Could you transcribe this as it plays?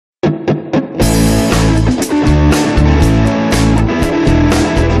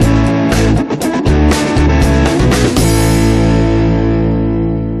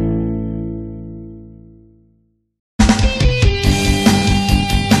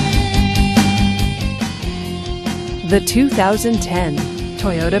The 2010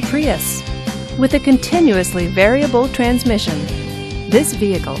 Toyota Prius. With a continuously variable transmission, this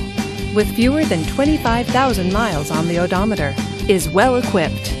vehicle, with fewer than 25,000 miles on the odometer, is well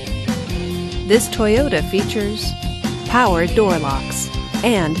equipped. This Toyota features power door locks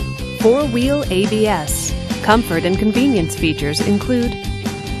and four-wheel ABS. Comfort and convenience features include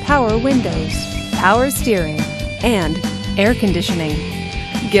power windows, power steering, and air conditioning.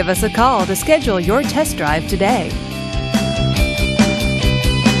 Give us a call to schedule your test drive today.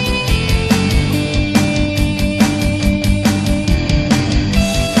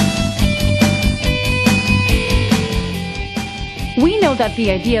 We know that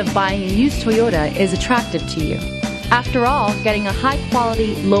the idea of buying a used Toyota is attractive to you. After all, getting a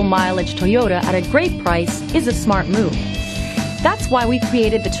high-quality, low-mileage Toyota at a great price is a smart move. That's why we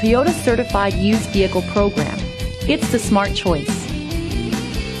created the Toyota Certified Used Vehicle Program. It's the smart choice.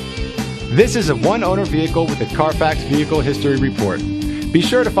 This is a one-owner vehicle with a Carfax Vehicle History Report. Be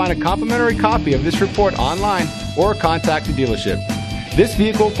sure to find a complimentary copy of this report online or contact the dealership. This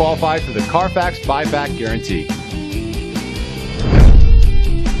vehicle qualifies for the Carfax Buyback Guarantee.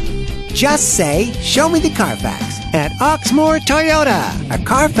 Just say, "Show me the Carfax" at Oxmoor Toyota, a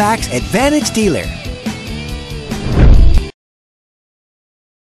Carfax Advantage dealer.